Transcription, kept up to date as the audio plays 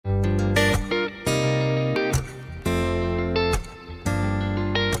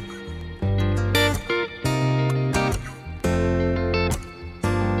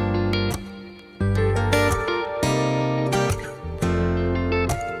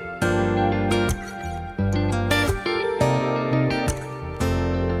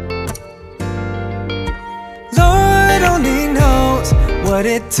what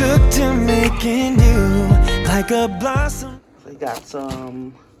it took to making you like a blossom. We got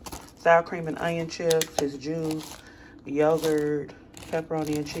some sour cream and onion chips, his juice, yogurt,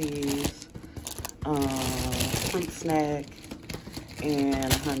 pepperoni and cheese, fruit snack,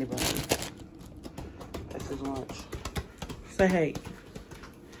 and honey bun. That's his lunch. Say hey.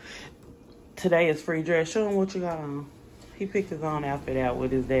 Today is free dress. Show him what you got on. He picked his own outfit out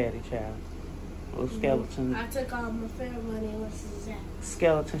with his daddy, child. Little skeleton. I took all my fair money. What's that?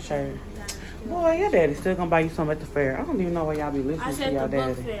 Skeleton shirt. Boy, your daddy's still gonna buy you something at the fair. I don't even know why y'all be listening to your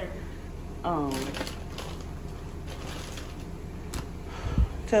daddy. Book fair.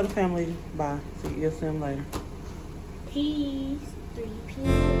 Tell the family bye. See you'll see them later. Peace. 3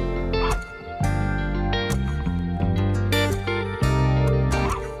 p.m.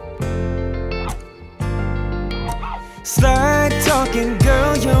 Start talking,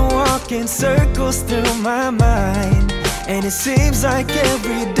 girl, you're walking circles through my mind. And it seems like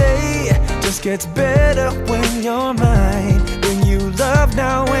every day just gets better when you're mine. When you love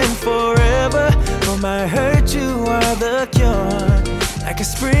now and forever, for my hurt you are the cure. Like a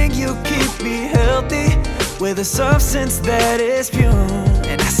spring you keep me healthy, with a substance that is pure.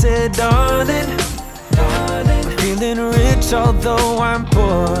 And I said, darling, darling, I'm feeling rich although I'm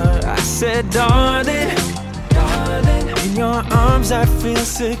poor. I said, darling, in your arms I feel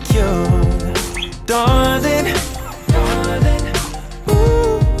secure. Darling, darling,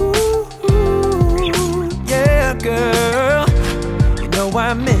 ooh, ooh, ooh, yeah, girl, you know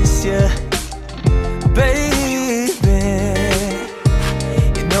I miss you, baby,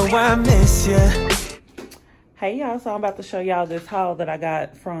 you know I miss you. Hey y'all, so I'm about to show y'all this haul that I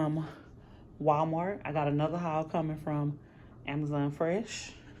got from Walmart. I got another haul coming from Amazon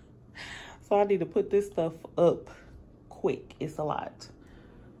Fresh. So I need to put this stuff up quick. It's a lot.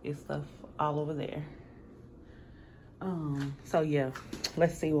 It's stuff all over there. So yeah,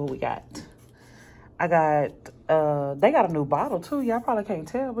 let's see what we got. I got they got a new bottle too. Y'all probably can't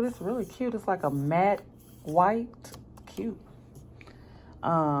tell, but it's really cute. It's like a matte white, cute.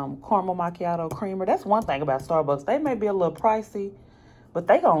 Caramel macchiato creamer. That's one thing about Starbucks. They may be a little pricey, but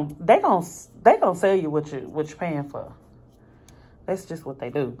they gon' sell you what you're paying for. That's just what they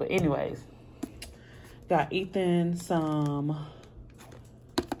do. But anyways, got Ethan some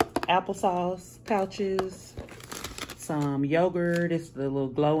applesauce pouches, some yogurt. It's the little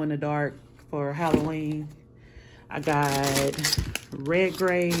glow in the dark for Halloween. I got red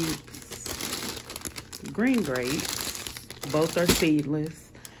grapes, green grapes. Both are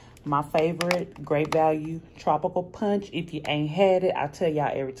seedless. My favorite, Great Value Tropical Punch. If you ain't had it, I tell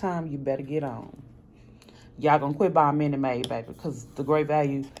y'all every time, you better get on. Y'all gonna quit buying Minute Maid, baby, because the Great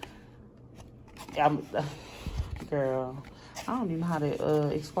Value, girl, I don't even know how to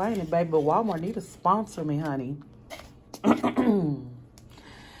explain it, baby, but Walmart need to sponsor me, honey. I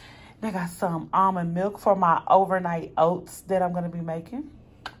got some almond milk for my overnight oats that I'm gonna be making.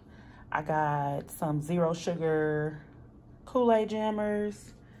 I got some zero sugar Kool-Aid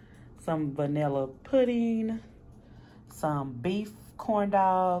jammers, some vanilla pudding, some beef corn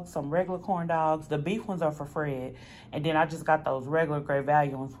dogs, some regular corn dogs. The beef ones are for Fred. And then I just got those regular Great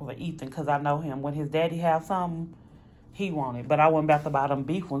Value ones for Ethan because I know him. When his daddy have something, he wanted. But I wasn't about to buy them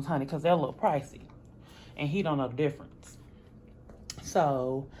beef ones, honey, because they're a little pricey. And he don't know the difference.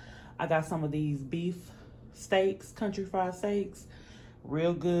 So I got some of these beef steaks, country fried steaks.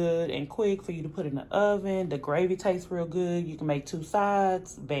 Real good and quick for you to put in the oven. The gravy tastes real good. You can make 2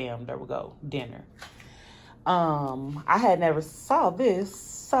 sides. Bam, there we go. Dinner. I had never saw this,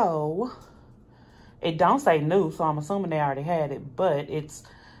 so it don't say new, so I'm assuming they already had it, but it's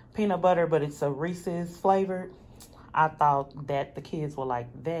peanut butter, but it's a Reese's flavored. I thought that the kids would like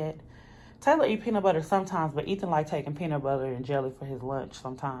that. Taylor eat peanut butter sometimes, but Ethan like taking peanut butter and jelly for his lunch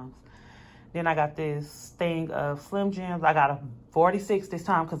sometimes. Then I got this thing of Slim Jims. I got a 46 this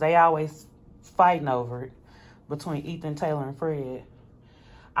time because they always fighting over it between Ethan, Taylor, and Fred.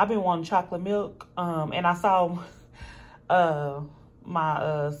 I've been wanting chocolate milk. And I saw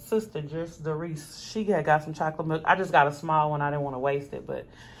my sister, just Doris, she had got some chocolate milk. I just got a small one. I didn't want to waste it, but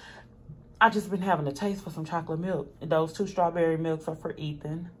I just been having a taste for some chocolate milk. And those 2 strawberry milks are for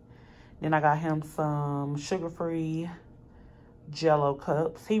Ethan. Then I got him some sugar-free Jello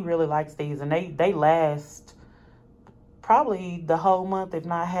cups. He really likes these, and they last probably the whole month, if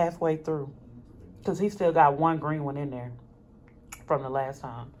not halfway through, because he still got 1 green one in there from the last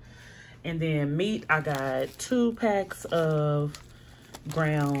time. And then meat, I got 2 packs of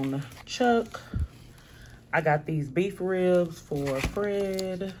ground chuck. I got these beef ribs for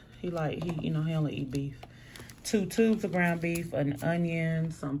Fred. He only eat beef. 2 tubes of ground beef, an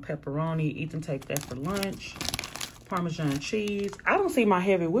onion, some pepperoni. Ethan takes that for lunch. Parmesan cheese. I don't see my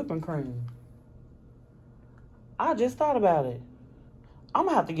heavy whipping cream. I just thought about it. I'm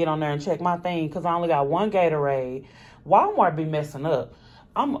gonna have to get on there and check my thing because I only got one Gatorade. Walmart be messing up.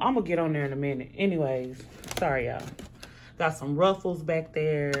 I'm gonna get on there in a minute. Anyways, sorry y'all. Got some Ruffles back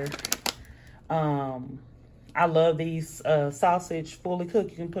there. I love these sausage fully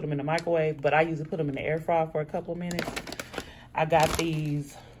cooked. You can put them in the microwave, but I usually put them in the air fryer for a couple of minutes. I got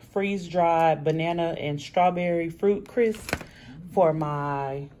these freeze-dried banana and strawberry fruit crisps for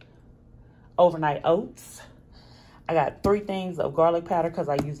my overnight oats. I got 3 things of garlic powder because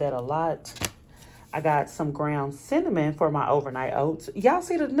I use that a lot. I got some ground cinnamon for my overnight oats. Y'all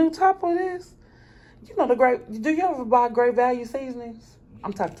see the new top of this? You know the great, do you ever buy Great Value seasonings?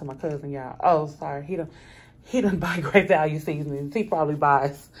 I'm talking to my cousin, y'all. Oh, sorry. He doesn't buy Great Value seasonings. He probably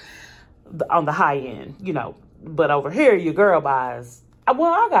buys on the high end, you know. But over here, your girl buys,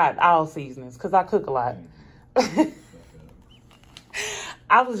 well, I got all seasonings because I cook a lot.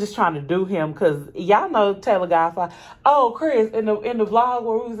 I was just trying to do him because y'all know Taylor Guy. Oh, Chris, in the vlog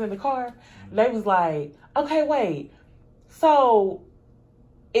where we was in the car, they was like, okay, wait. So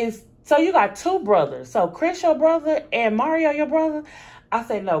you got 2 brothers. So Chris your brother and Mario your brother? I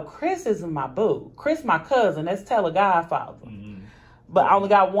said, no, Chris isn't my boo. Chris my cousin. That's Taylor Godfather. But I only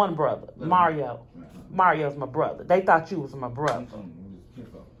got 1 brother, Mario. Mario's my brother. They thought you was my brother.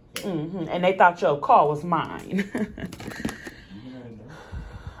 And they thought your car was mine.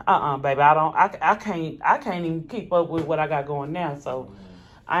 Baby, I can't even keep up with what I got going now, so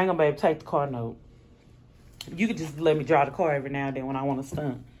I ain't gonna be able to take the car note. You could just let me drive the car every now and then when I want to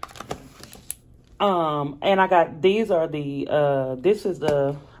stunt. And I got, these are the, this is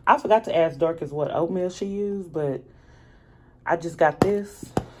the, I forgot to ask Dorcas what oatmeal she used, but I just got this,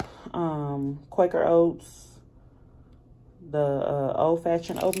 Quaker Oats, the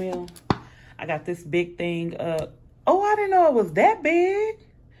old-fashioned oatmeal. I got this big thing, oh, I didn't know it was that big.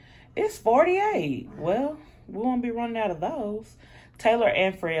 It's 48. Well, we won't be running out of those. Taylor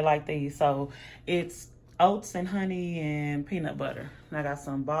and Fred like these, so it's oats and honey and peanut butter. And I got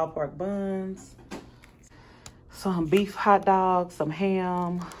some ballpark buns, some beef hot dogs, some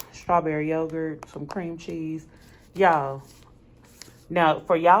ham, strawberry yogurt, some cream cheese. Y'all, now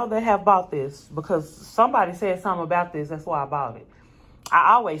for y'all that have bought this, because somebody said something about this, that's why I bought it.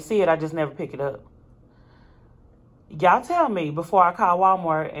 I always see it, I just never pick it up. Y'all tell me before I call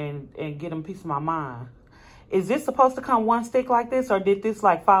Walmart and get them a piece of my mind. Is this supposed to come 1 stick like this, or did this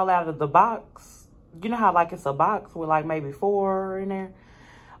like fall out of the box? You know how like it's a box with like maybe 4 in there?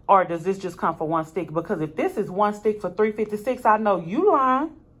 Or does this just come for 1 stick? Because if this is 1 stick for $3.56, I know you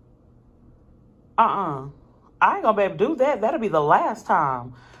lying. I ain't gonna be able to do that. That'll be the last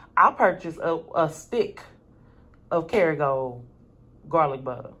time I purchase a stick of Kerrygold garlic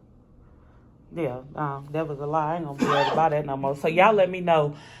butter. Yeah, that was a lie. I ain't gonna be able to buy that no more. So y'all let me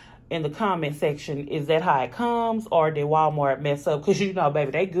know in the comment section, is that how it comes, or did Walmart mess up? Because you know,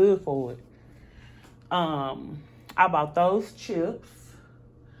 baby, they good for it. I bought those chips.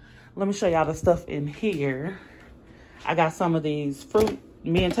 Let me show y'all the stuff in here. I got some of these fruit.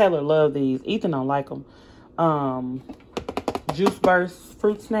 Me and Taylor love these. Ethan don't like them. Juice Burst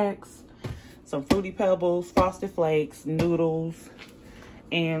fruit snacks. Some Fruity Pebbles, Frosted Flakes, noodles,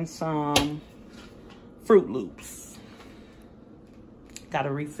 and some Fruit Loops. Gotta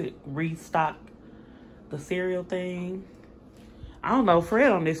restock the cereal thing. I don't know,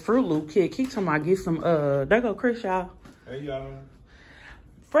 Fred on this Fruit Loop kick. He talking about get some, there go Chris, y'all. Hey, y'all.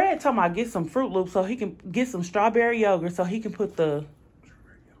 Fred talking about get some Fruit Loops so he can get some strawberry yogurt so he can put the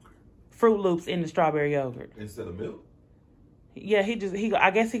Fruit Loops in the strawberry yogurt. Instead of milk? Yeah,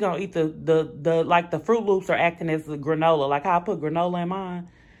 I guess he gonna eat the like the Fruit Loops are acting as the granola. Like how I put granola in mine.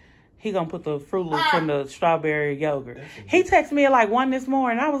 He gonna put the Fruit Loops in the strawberry yogurt. He texted me at like 1 this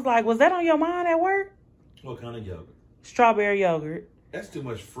morning. I was like, was that on your mind at work? What kind of yogurt? Strawberry yogurt. That's too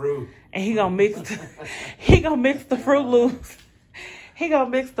much fruit. And he gonna mix the Fruit Loops. He gonna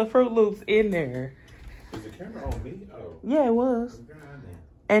mix the Fruit Loops in there. Is the camera on me? Oh. Yeah, it was.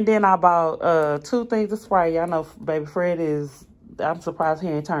 And then I bought 2 things of Sprite. Y'all know baby Fred is, I'm surprised he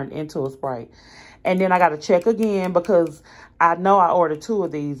ain't turned into a Sprite. And then I got to check again because I know I ordered 2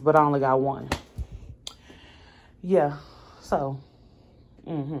 of these, but I only got 1. Yeah, so.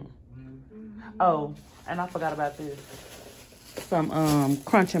 Oh, and I forgot about this. Some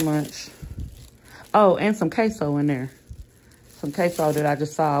Crunch and Munch. Oh, and some queso in there. Some queso that I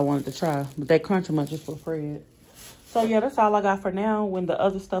just saw I wanted to try. But that Crunch and Munch is for Fred. So, yeah, that's all I got for now. When the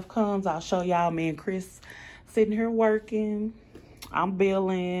other stuff comes, I'll show y'all me and Chris sitting here working. I'm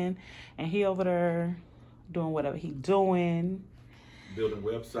billing. And he over there doing whatever he doing. building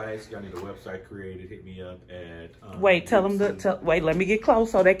websites. Y'all need a website created, hit me up at wait, tell them wait, let me get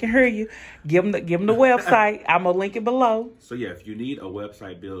close so they can hear you. Give them the website. I'm gonna link it below. So yeah, if you need a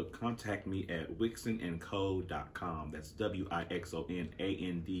website built, contact me at wixonandco.com. That's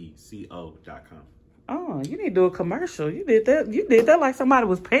WIXONANDCO.com. Oh, you need to do a commercial. You did that like somebody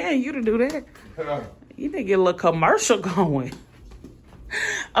was paying you to do that. You need to get a little commercial going.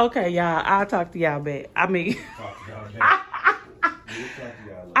 Okay, y'all, I'll talk to y'all back. I mean,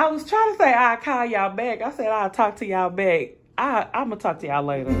 I was trying to say I'll call y'all back. I said I'll talk to y'all back. I'm going to talk to y'all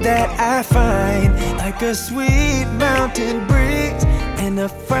later. That I find like a sweet mountain breeze and a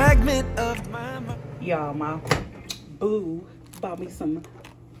fragment of my mind. Y'all, my boo bought me some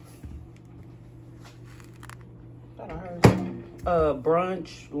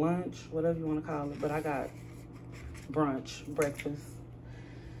brunch, lunch, whatever you want to call it. But I got brunch, breakfast.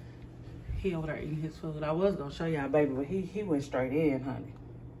 He over there eating his food. I was gonna show y'all, baby, but he went straight in, honey.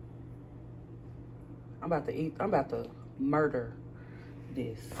 I'm about to murder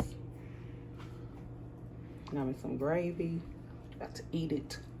this. Got me some gravy. About to eat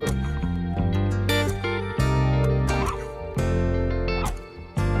it.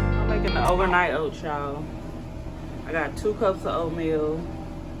 I'm making the overnight oats, y'all. I got 2 cups of oatmeal.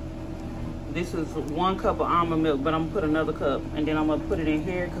 This is 1 cup of almond milk, but I'm gonna put another cup, and then I'm gonna put it in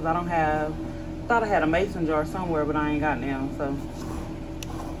here because I thought I had a mason jar somewhere, but I ain't got now, so.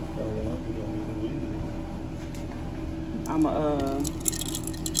 I'm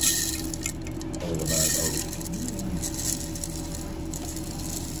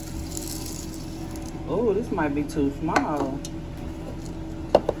oh, this might be too small.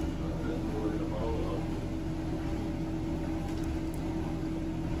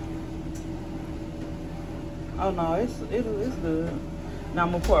 Oh no, it's good. Now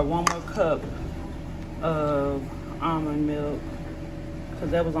I'm gonna pour 1 more cup of almond milk because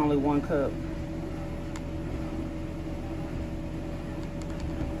that was only 1 cup.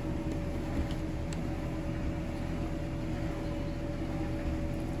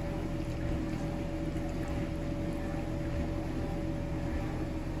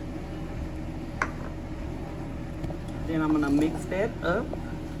 Then I'm gonna mix that up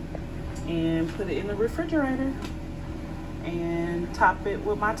and put it in the refrigerator and top it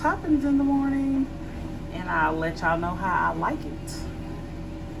with my toppings in the morning, and I'll let y'all know how I like it.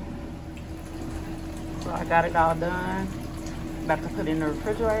 So I got it all done. About to put it in the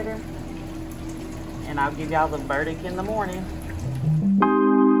refrigerator, and I'll give y'all the verdict in the morning.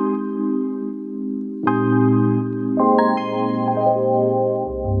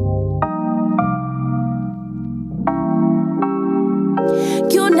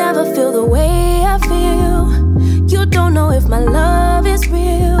 Never feel the way I feel. You don't know if my love is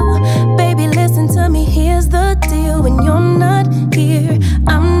real. Baby, listen to me, here's the deal. When you're not here,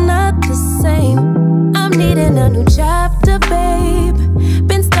 I'm not the same. I'm needing a new chapter, babe.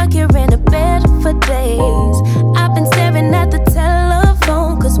 Been stuck here in a bed for days. I've been staring at the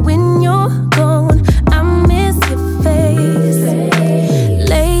telephone, cause when you're gone, I miss your face.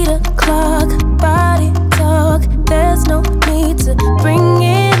 8 o'clock, body talk. There's no need to bring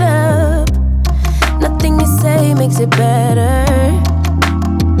it. Nothing you say makes it better.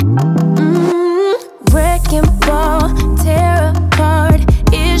 Wrecking ball, tear apart,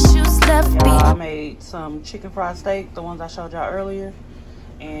 issues left behind. I made some chicken fried steak, the ones I showed y'all earlier.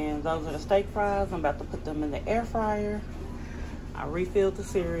 And those are the steak fries. I'm about to put them in the air fryer. I refilled the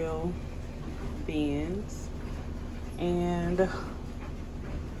cereal bins. And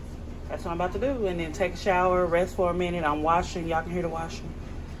that's what I'm about to do. And then take a shower, rest for a minute. I'm washing. Y'all can hear the washing.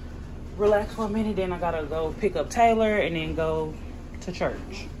 Relax for a minute, then I gotta go pick up Taylor and then go to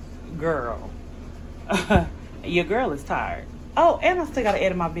church. Girl. Your girl is tired. Oh, and I still gotta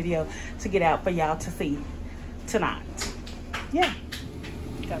edit my video to get out for y'all to see tonight. Yeah.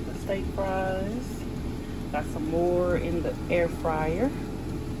 Got the steak fries. Got some more in the air fryer.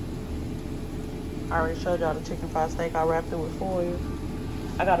 I already showed y'all the chicken fried steak. I wrapped it with foil.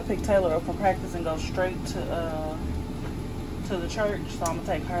 I gotta pick Taylor up from practice and go straight to the church, so I'm gonna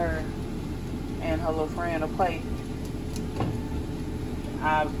take her and her little friend a plate.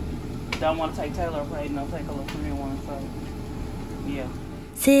 I don't want to take Taylor a plate and I'll take a little friend one, so yeah.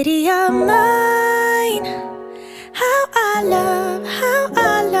 City of mine, how I love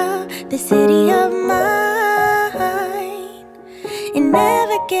the city of mine. It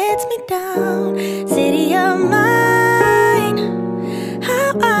never gets me down. City of mine,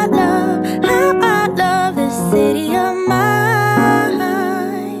 how I love the city of mine.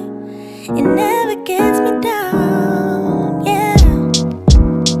 It never gets me down, yeah.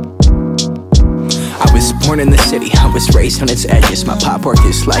 I was born in the city, I was was raised on its edges. My pop worked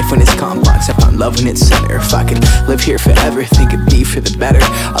his life when it's complex. I found love in its center. If I could live here forever, think it'd be for the better.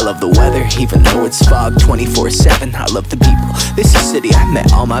 I love the weather, even though it's fog 24/7. I love the people. This is the city I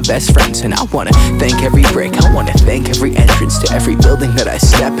met all my best friends, and I wanna thank every brick. I wanna thank every entrance to every building that I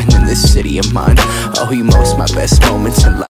step in this city of mine. Oh, you most my best moments in life.